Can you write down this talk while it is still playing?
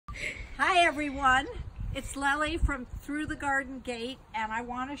Hi everyone, it's Lelly from Through the Garden Gate, and I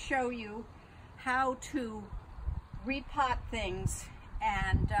want to show you how to repot things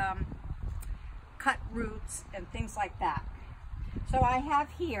and cut roots and things like that. So I have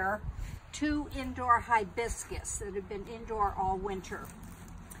here 2 indoor hibiscus that have been indoor all winter,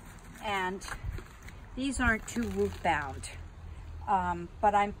 and these aren't too root bound,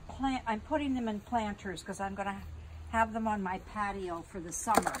 but I'm putting them in planters because I'm going to have them on my patio for the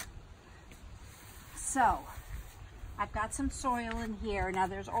summer. So I've got some soil in here. Now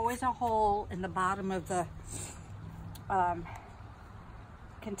there's always a hole in the bottom of the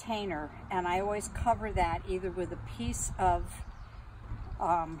container, and I always cover that either with a piece of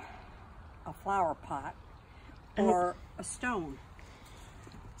a flower pot or a stone.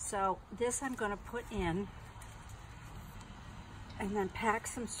 So this I'm going to put in and then pack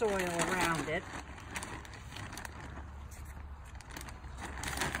some soil around it.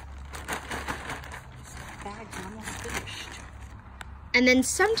 Bag's almost finished. And then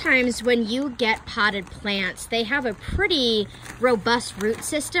sometimes when you get potted plants, they have a pretty robust root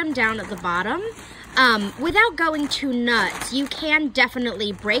system down at the bottom. Without going too nuts, you can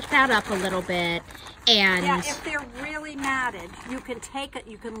definitely break that up a little bit. And yeah, if they're really matted, you can take it.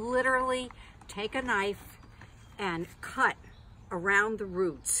 You can literally take a knife and cut around the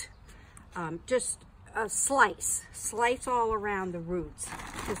roots. Just a slice all around the roots,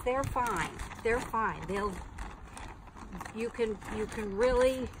 because they're fine. They're fine. You can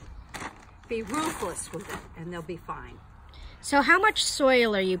really be ruthless with it, and they'll be fine. So how much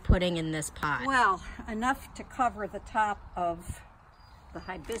soil are you putting in this pot? Well, enough to cover the top of the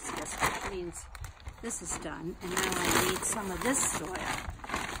hibiscus, which means this is done. And now I need some of this soil.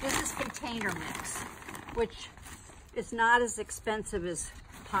 This is container mix, which is not as expensive as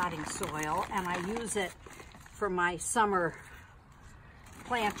potting soil, and I use it for my summer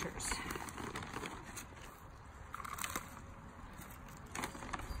planters.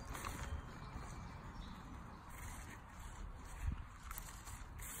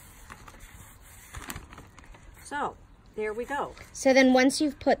 So there we go. So then once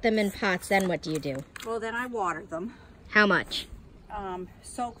you've put them in pots, then what do you do? Well, then I water them. How much?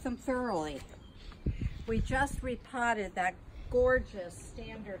 Soak them thoroughly. We just repotted that gorgeous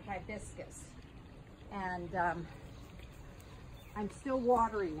standard hibiscus, and I'm still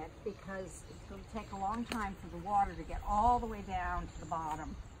watering it because it's going to take a long time for the water to get all the way down to the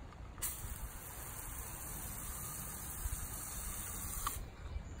bottom.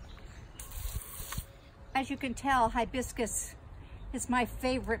 As you can tell, hibiscus is my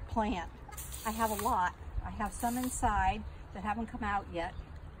favorite plant. I have a lot. I have some inside that haven't come out yet.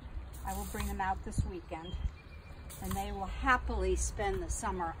 I will bring them out this weekend, and they will happily spend the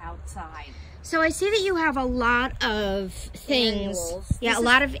summer outside. So I see that you have a lot of things. Annuals. Yeah, a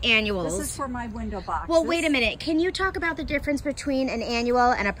lot of annuals. This is for my window boxes. Well, wait a minute. Can you talk about the difference between an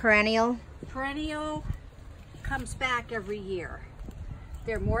annual and a perennial? Perennial comes back every year.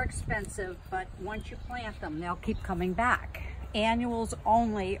 They're more expensive, but once you plant them, they'll keep coming back. Annuals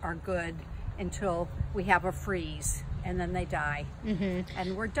only are good until we have a freeze, and then they die,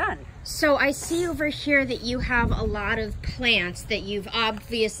 and we're done. So I see over here that you have a lot of plants that you've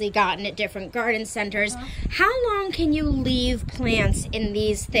obviously gotten at different garden centers. How long can you leave plants in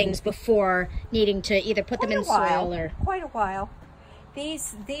these things before needing to either put them in soil or? Quite a while.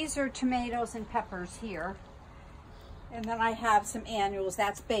 These are tomatoes and peppers here. And then I have some annuals.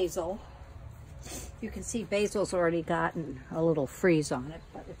 That's basil. You can see basil's already gotten a little freeze on it,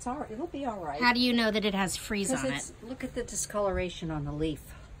 but it's all right. It'll be all right. How do you know that it has freeze on it? Look at the discoloration on the leaf.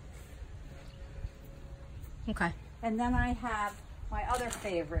 Okay. And then I have my other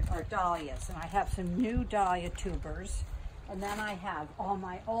favorite are dahlias, and I have some new dahlia tubers. And then I have all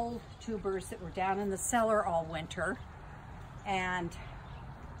my old tubers that were down in the cellar all winter, and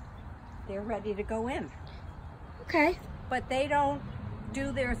they're ready to go in. Okay. But they don't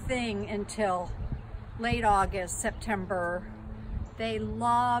do their thing until late August, September. They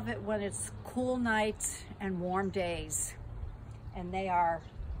love it when it's cool nights and warm days, and they are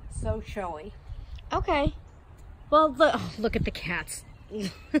so showy. Okay. Well, look at the cats.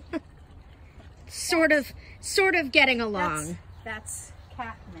 sort of getting along. That's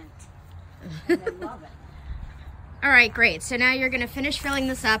cat mint, and they love it. All right, great. So now you're going to finish filling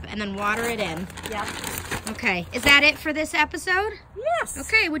this up and then water it in. Yep. Okay. Is that it for this episode? Yes.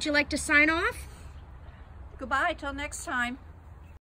 Okay. Would you like to sign off? Goodbye till next time.